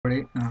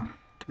Everybody,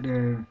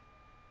 today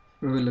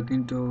we will look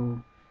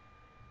into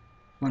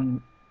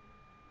one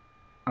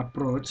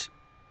approach,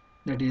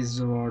 that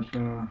is what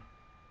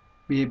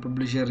we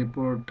publish a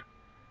report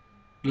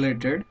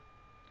related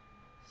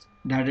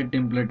data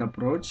template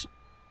approach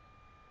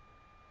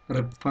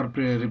for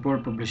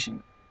report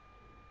publishing.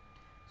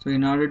 So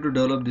in order to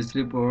develop this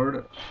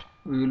report,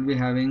 we will be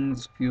having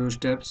few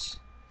steps.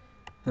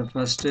 The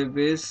first step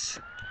is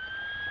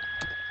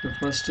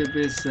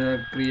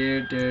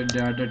create a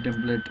data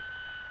template.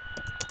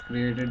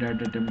 Create a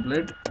data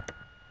template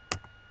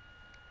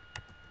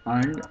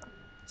and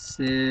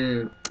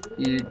save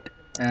it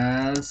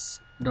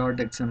as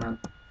 .xml.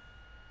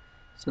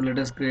 So let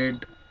us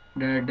create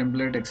the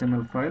template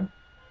XML file.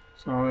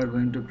 So how we are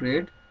going to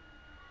create?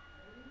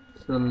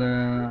 So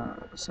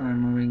I'm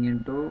moving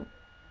into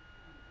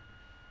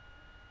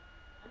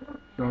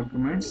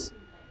documents.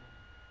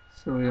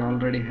 So we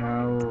already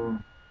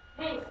have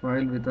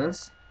file with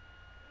us.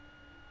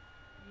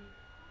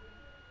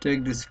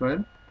 Take this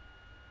file.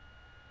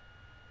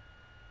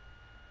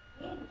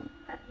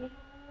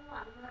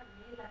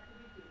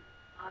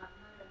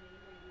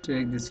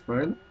 Take this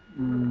file.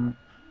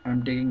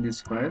 I'm taking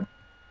this file.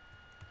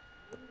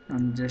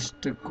 I'm just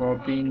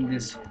copying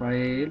this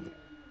file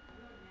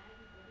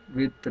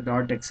with the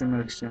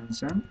 .xml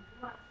extension.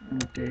 I'm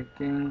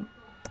taking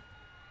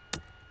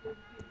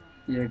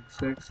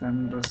xx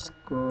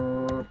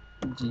underscore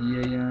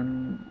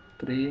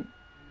gan3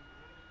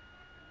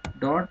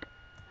 dot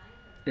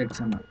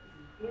xml.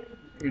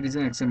 It is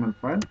an XML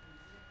file,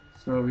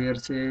 so we are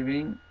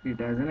saving it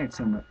as an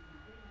XML.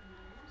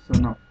 So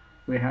now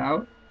we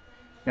have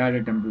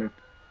data template.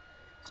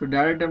 So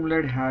data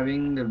template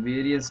having the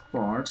various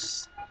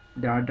parts: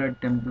 data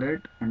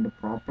template and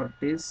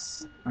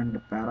properties and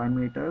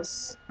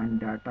parameters and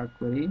data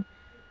query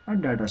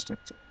and data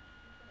structure.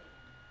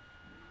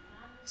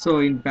 So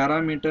in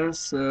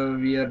parameters,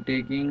 we are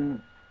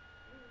taking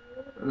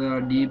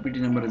the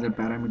DPT number as a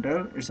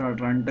parameter. It's at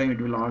runtime,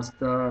 it will ask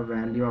the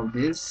value of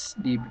this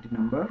DPT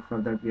number. For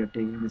that, we are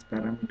taking this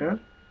parameter,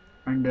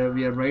 and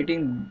we are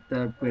writing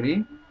the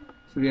query.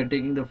 So we are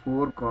taking the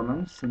 4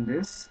 columns in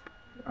this,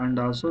 and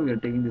also we are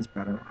taking this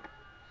parameter.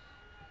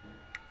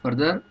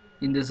 Further,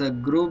 in this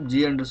group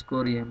G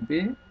underscore emp,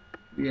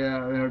 we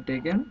have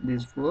taken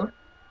these 4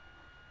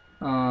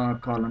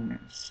 column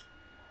names,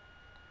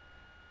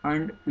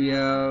 and we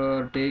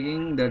are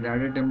taking the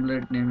data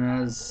template name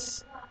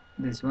as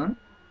this one.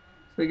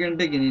 So you can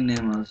take any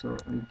name also.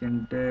 We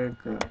can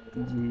take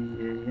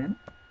GAN3.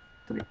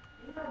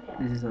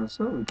 This is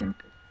also we can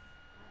take.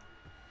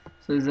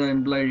 So this is the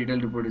employee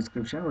detailed report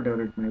description,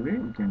 whatever it may be,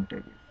 you can take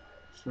it.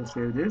 So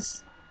save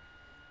this.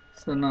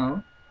 So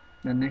now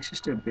the next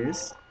step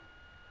is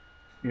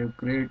we have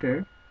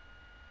created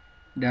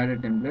data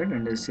template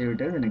and I save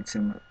it as an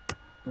XML.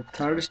 The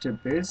third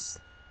step is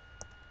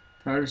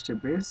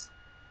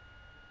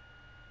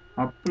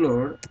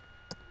upload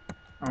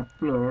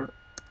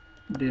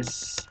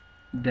this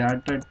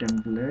data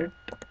template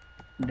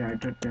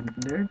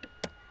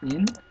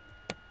in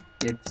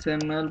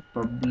XML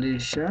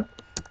publisher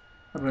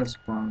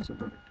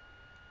responsibility.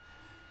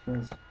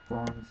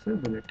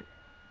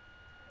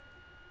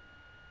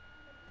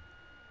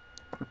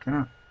 Okay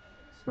now.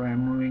 So I am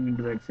moving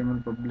into the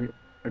XML public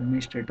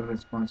administrator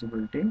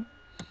responsibility.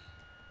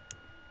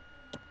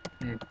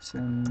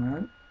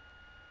 XML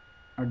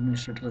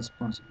administrator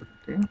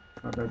responsibility.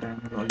 For that I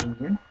am logging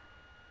in.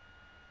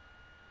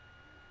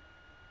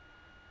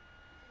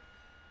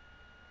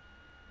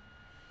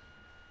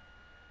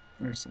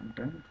 Wait some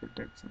time, it will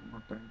take some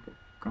more time to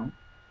come.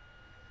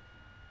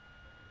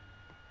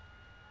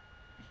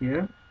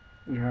 Here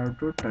we have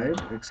to type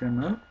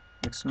XML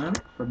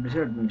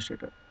publisher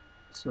administrator.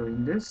 So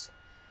in this,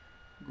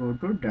 go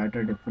to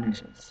data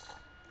definitions.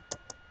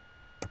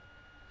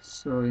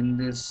 So in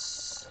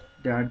this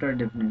data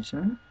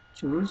definition,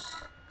 choose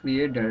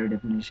create data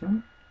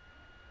definition.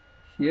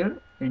 Here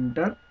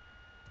enter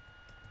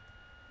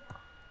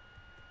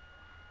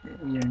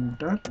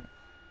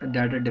a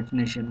data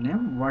definition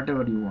name,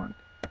 whatever you want,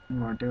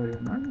 but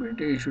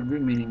it should be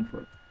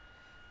meaningful.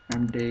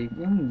 I'm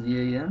taking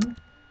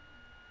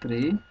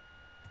GAN3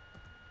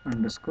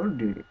 underscore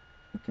DD.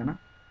 Okay na?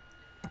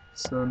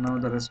 So now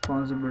the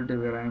responsibility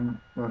where I am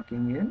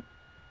working in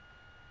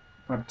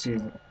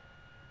purchasing.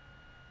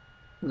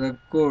 The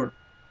code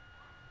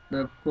I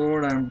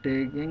am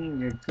taking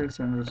xx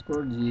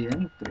underscore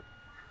GN3.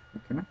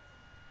 Okay na?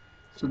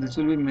 So this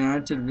will be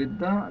matched with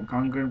the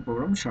concurrent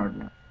program short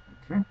name.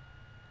 Okay.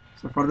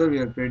 So further we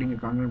are creating a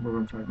concurrent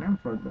program short name.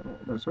 Further,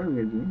 that's why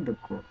we are giving the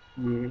code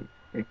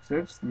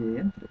xx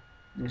GN3.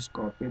 Just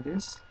copy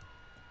this,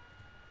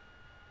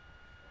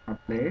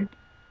 apply it.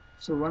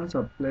 So once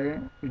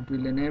apply, it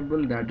will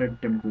enable data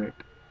template.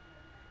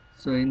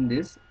 So in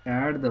this,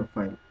 add the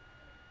file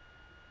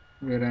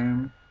where I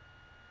am.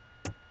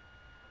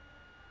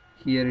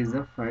 Here is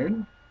the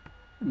file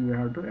you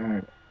have to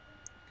add.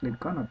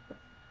 Click on apply.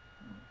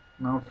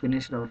 Now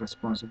finished our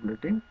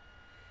responsibility.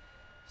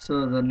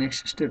 So the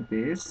next step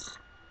is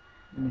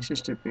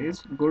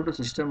go to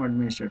system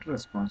administrator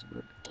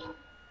responsibility.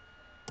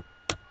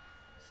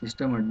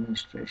 system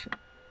administration.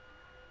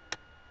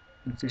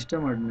 In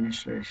system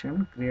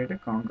administration, create a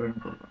concurrent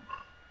program.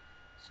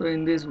 So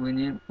in this we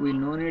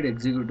no need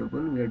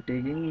executable. We are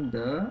taking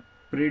the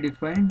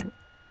predefined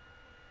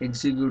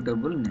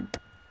executable name.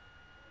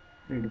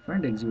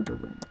 Predefined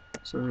executable name.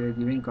 So we are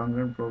giving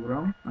concurrent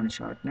program and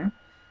short name.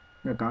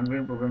 The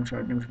concurrent program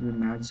short name should be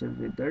matched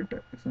with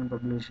that example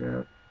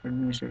publisher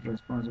administrator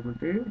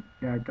responsibility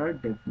data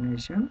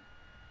definition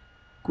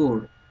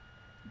code.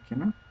 Okay,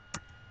 na?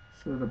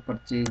 So the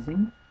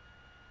purchasing,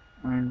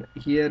 and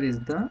here is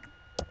the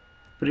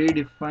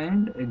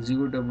predefined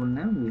executable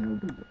name we have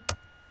to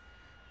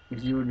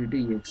give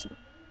execute exe,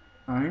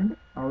 and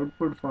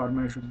output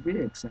format should be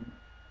XML,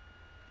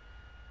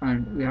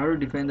 and we have to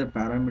define the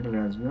parameter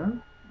as well.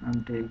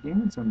 I'm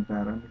taking some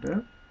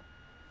parameter.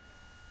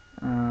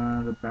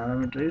 The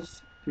parameter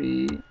is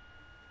p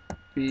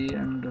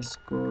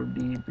underscore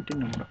dpt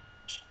number.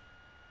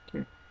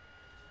 Okay,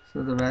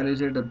 so the value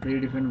set, the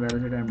predefined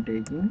value set I'm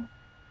taking.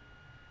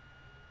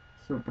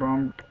 So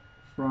prompt,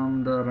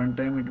 from the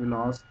runtime it will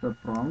ask the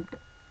prompt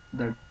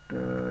that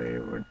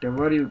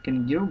whatever you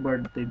can give,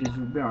 but it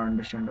should be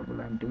understandable.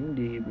 I'm taking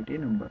dept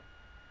number.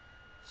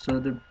 So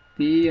the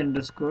p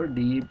underscore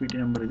dept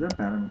number is a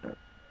parameter.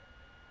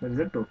 There is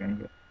a token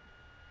here.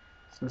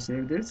 So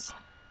save this.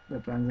 The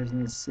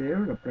transaction is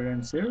saved, applied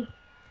and saved.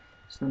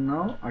 So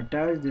now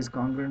attach this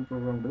concurrent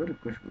program to the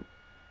request group.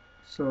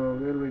 So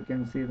where we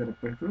can see the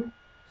request group,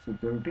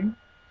 security,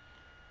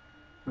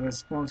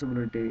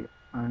 responsibility,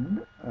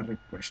 and a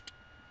request.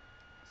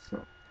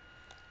 So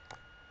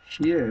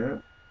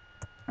here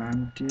I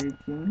am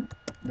taking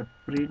the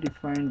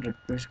predefined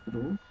request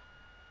group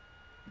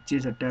which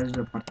is attached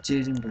to the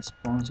purchasing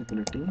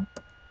responsibility.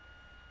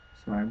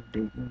 So I am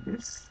taking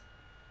this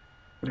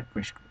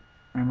request group.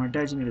 I am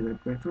attaching it to the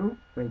request group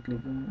by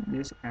clicking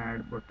this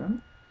add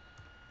button.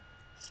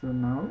 So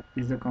now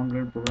is the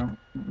concurrent program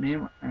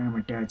name I am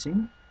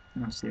attaching.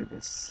 Now save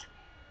this.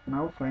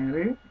 Now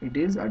finally it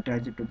is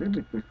attached to the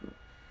request group.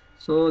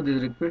 So the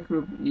request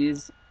group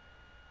is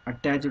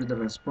attached to the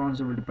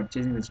responsibility,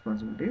 purchasing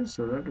responsibility,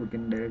 so that we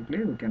can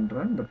directly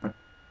run the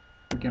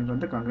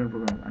concurrent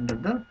program under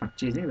the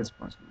purchasing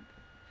responsibility.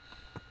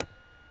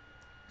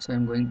 So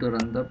I'm going to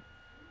run the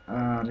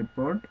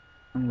report.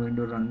 I'm going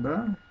to run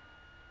the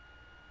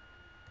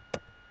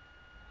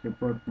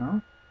report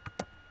now.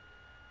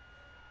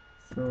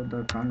 So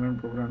the concurrent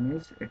program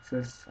is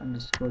access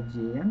underscore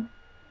jn.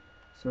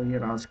 So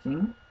here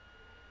asking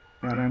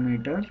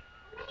parameter.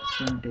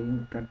 So I'm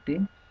taking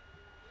 30.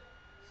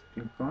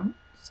 Click on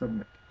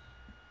submit.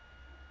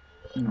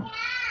 No.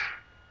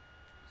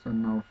 So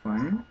now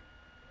fine.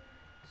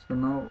 So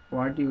now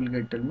what you will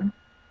get, tell me.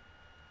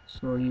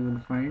 So you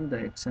will find the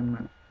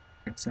XML.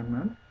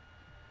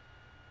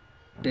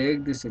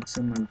 Take this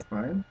XML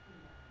file.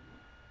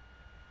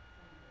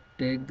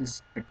 Take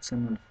this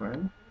XML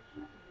file.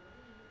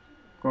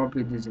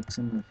 Copy this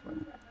XML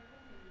file.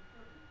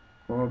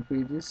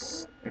 Copy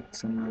this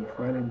XML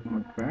file in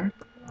Notepad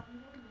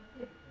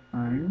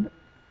and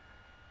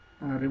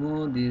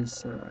remove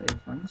these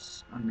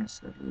icons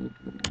unnecessarily. It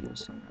will give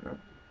some error.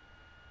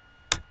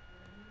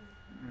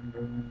 And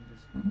remove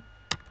this one.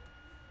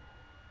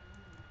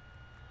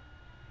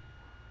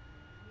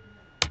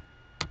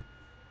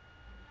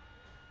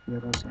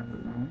 Here are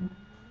some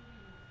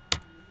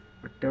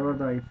whatever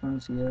the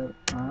icons here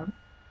are,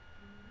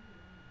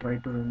 try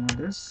to remove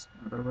this,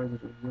 otherwise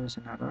it will give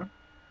an error.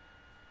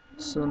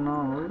 So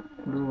now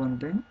do one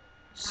thing,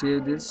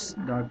 save this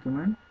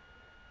document.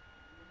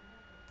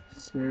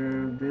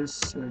 Save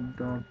this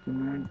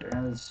document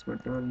as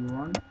whatever you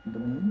want the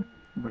name,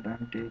 but I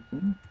am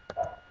taking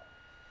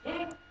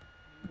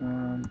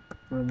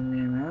the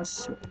name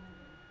as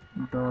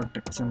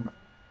 .xml.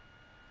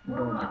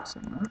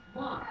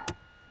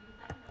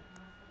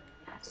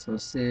 So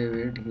save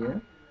it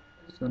here.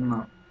 So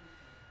now,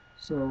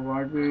 so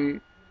what we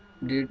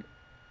did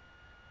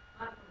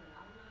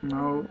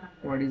now,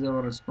 what is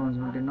our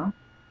responsibility now?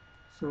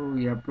 So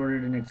we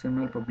uploaded an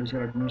XML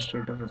publisher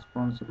administrator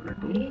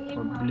responsibility.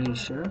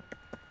 Publisher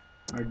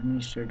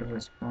administrator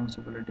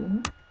responsibility.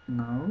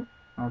 Now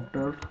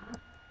after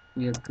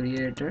we have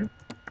created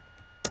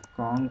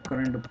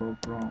concurrent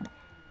program.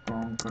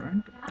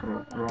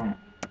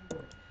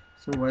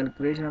 So while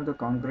creation of the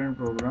concurrent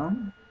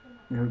program,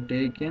 we have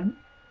taken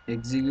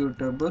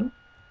executable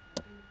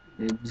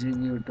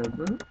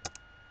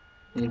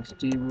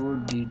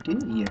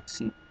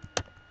xtodtexe,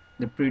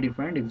 the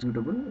predefined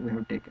executable we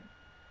have taken.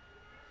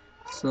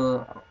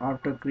 So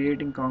after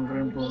creating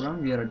concurrent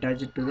program, we are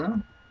attached to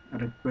the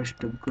request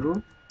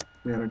group.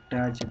 We are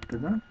attached to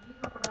the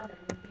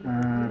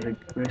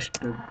request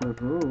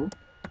group,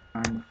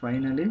 and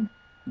finally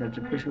that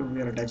request group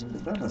we are attaching to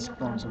the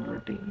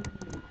responsibility.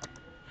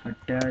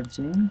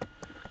 Attaching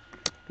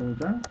to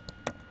the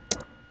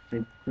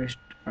request,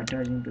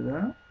 attaching to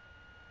the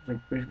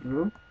request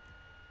group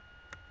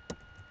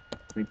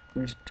to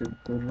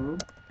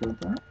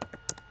the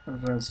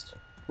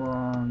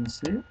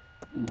responsibility.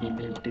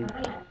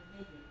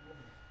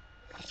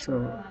 So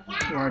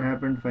what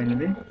happened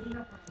finally?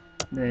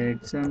 the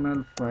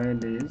XML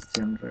file is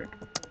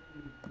generated.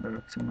 The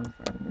XML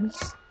file is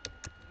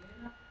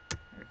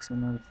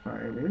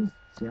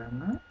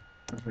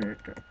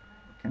generated.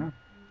 Okay,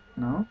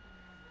 now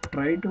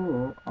try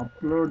to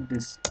upload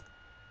this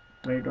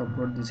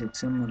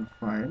XML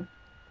file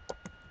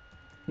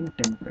in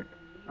template.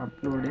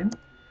 Upload in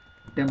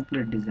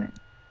template design.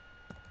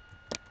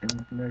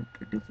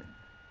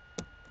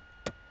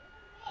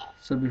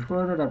 So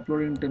before that,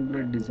 uploading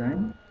template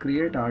design,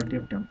 create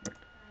RTF template.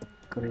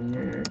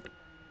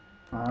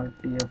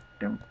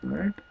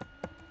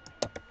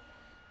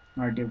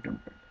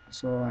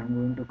 So I'm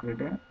going to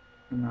create an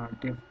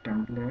RTF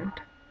template.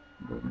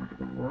 Going to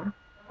the word.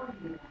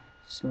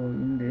 So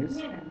in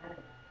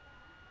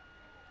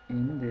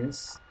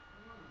this,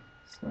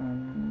 so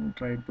I'm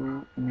try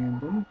to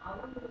enable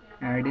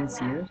add-ins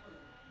here.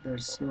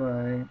 That's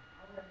why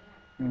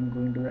I'm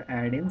going to the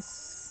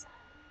add-ins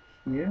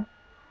here.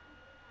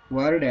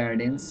 Word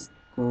add-ins,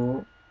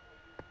 go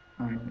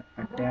and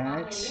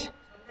attach,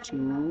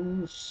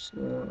 choose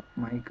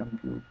my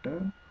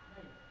computer,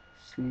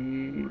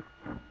 see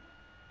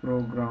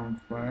program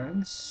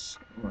files,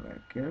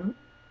 Oracle,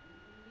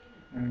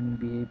 and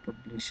BA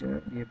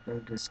publisher, BA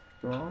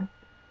desktop,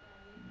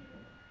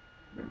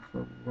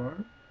 for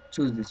Word.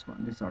 Choose this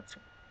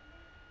option.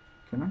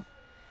 Okay, now?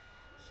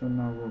 So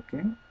now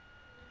okay.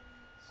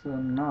 So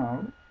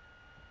now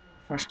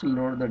first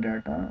load the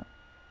data.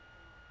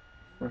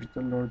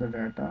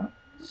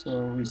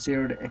 So we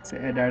saved that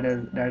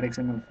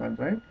XML file,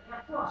 right?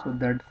 So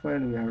that file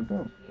we have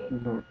to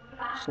load.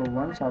 So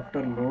once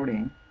after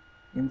loading,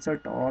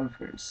 insert all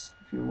fields.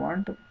 If you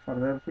want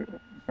further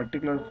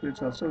particular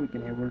fields also, we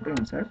can able to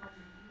insert.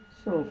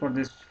 So for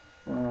this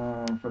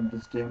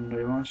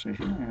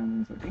demonstration, I am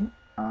inserting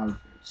all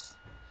fields.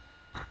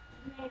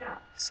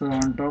 So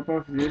on top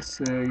of this,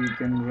 you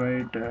can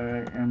write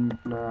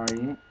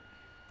employee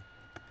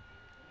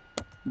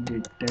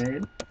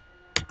detail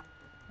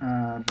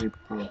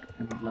report.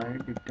 Employee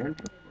detailed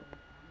report.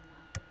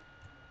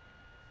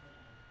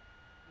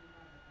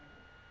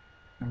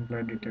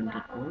 Employee detailed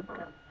report.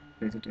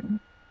 Place it in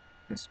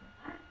this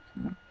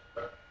one.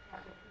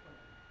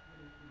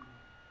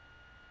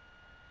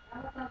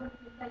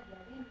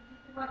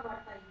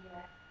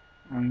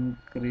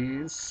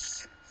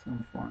 Increase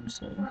some font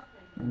size.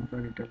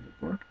 Employee detailed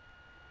report.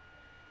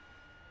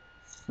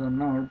 So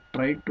now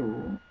try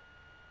to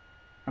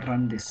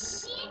run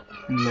this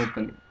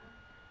locally.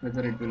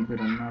 Whether it will be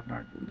run or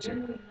not, we'll check.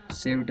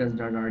 Save it as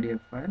 .rdf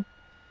file.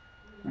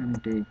 I'm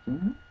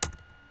taking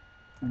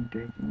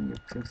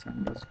xx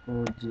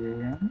underscore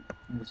jn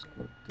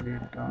underscore 3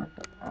 dot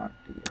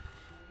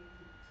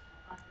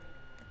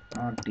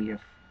rtf.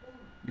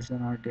 This is an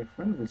RTF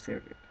file. We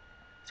saved it.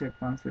 Check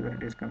once whether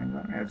it is coming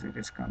on, as it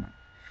is coming.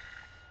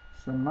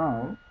 So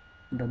now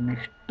the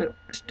next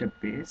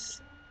step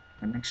is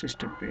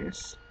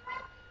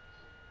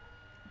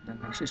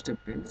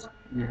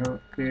we have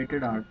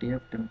created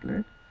RTF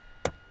template.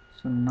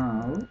 So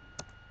now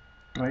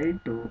try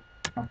to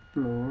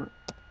upload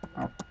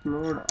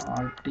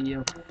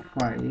RTF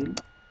file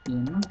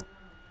in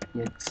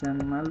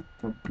XML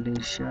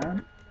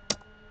publisher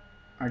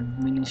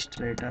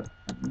administrator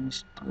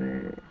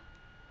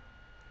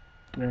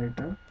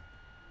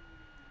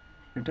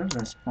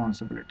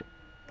responsibility.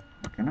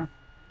 Okay, na?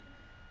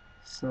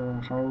 So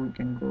how we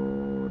can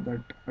go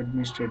that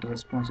administrator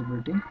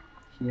responsibility?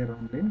 Here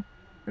only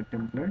the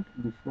template.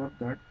 Before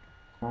that,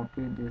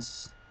 copy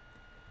this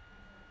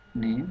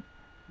name,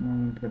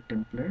 move into the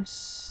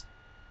templates,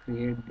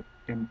 create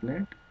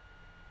template.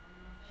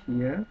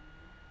 Here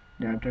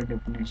data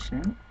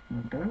definition,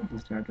 enter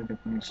this data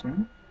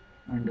definition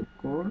and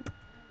code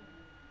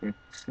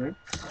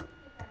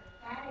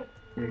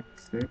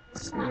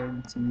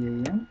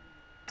xxgan3.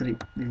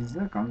 This is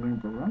the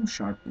concurrent program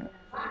short name.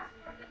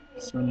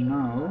 So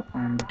now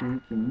I am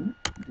taking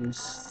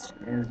this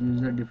as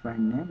user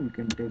defined name. You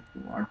can take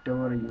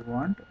whatever you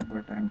want,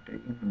 but I am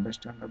taking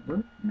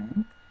understandable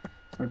name.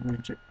 So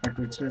at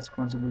which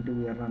responsibility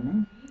we are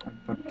running? At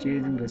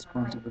purchasing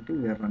responsibility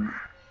we are running.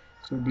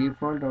 So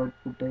default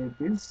output type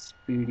is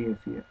PDF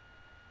here.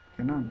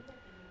 Okay, now.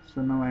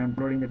 So now I am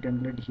uploading the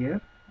template here.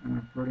 I am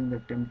uploading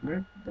the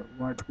template.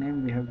 What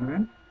name we have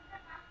given?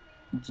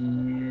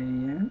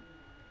 GAN.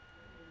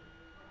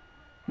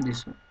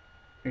 This one.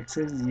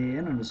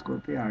 XSGAN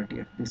underscore the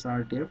RTF. This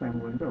RTF I am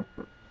going to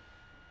upload.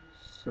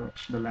 So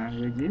the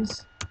language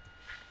is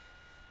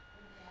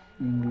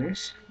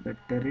English. The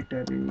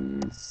territory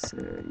is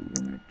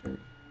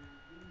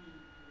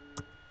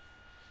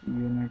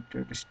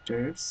United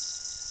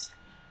States.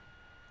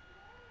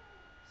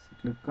 So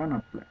click on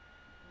apply.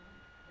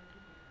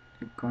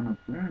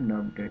 And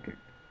update it.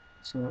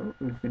 So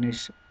we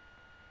finished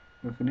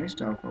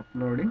of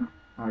uploading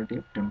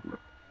RTF template.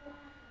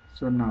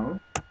 So now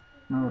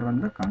run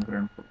the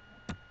concurrent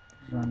program.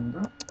 Run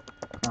the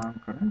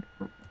concurrent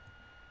program.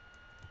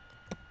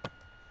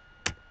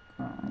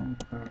 Run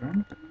the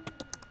concurrent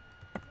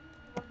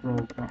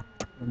program.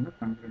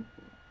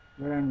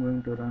 Where I am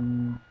going to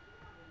run.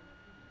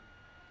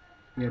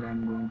 Here I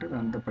am going to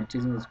run the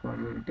purchasing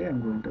responsibility. I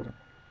am going to run.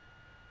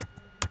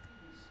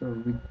 So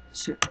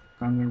which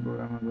concurrent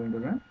program I'm going to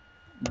run?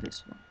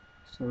 This one.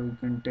 So you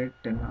can take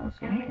 10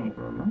 also, no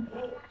problem.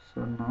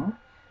 So now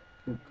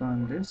click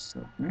on this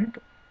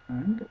submit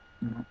and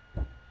no.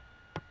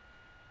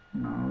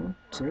 Now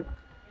check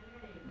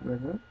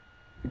whether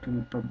it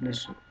will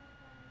publish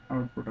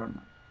output or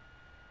not.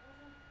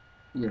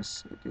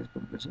 Yes, it is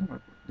publishing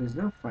output. This is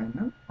the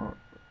final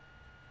output.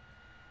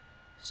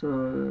 So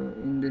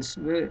in this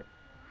way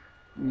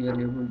we are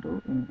able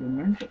to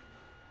implement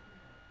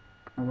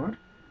our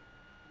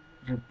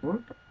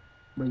report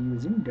by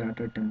using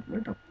data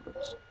template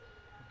approach.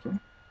 Okay,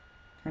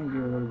 thank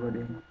you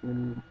everybody.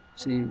 We'll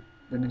see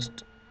the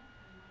next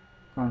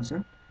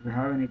concept. If you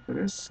have any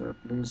queries,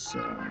 please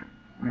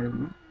mail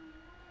me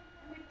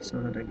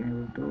so that I can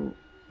able to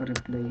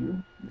reply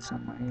you. This is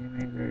my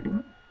email ID.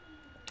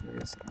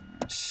 Yes,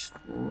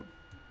 Ramesh4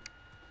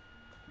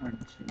 at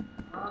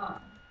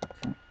gmail.com.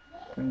 Okay.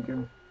 Thank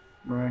you.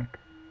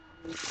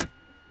 Bye.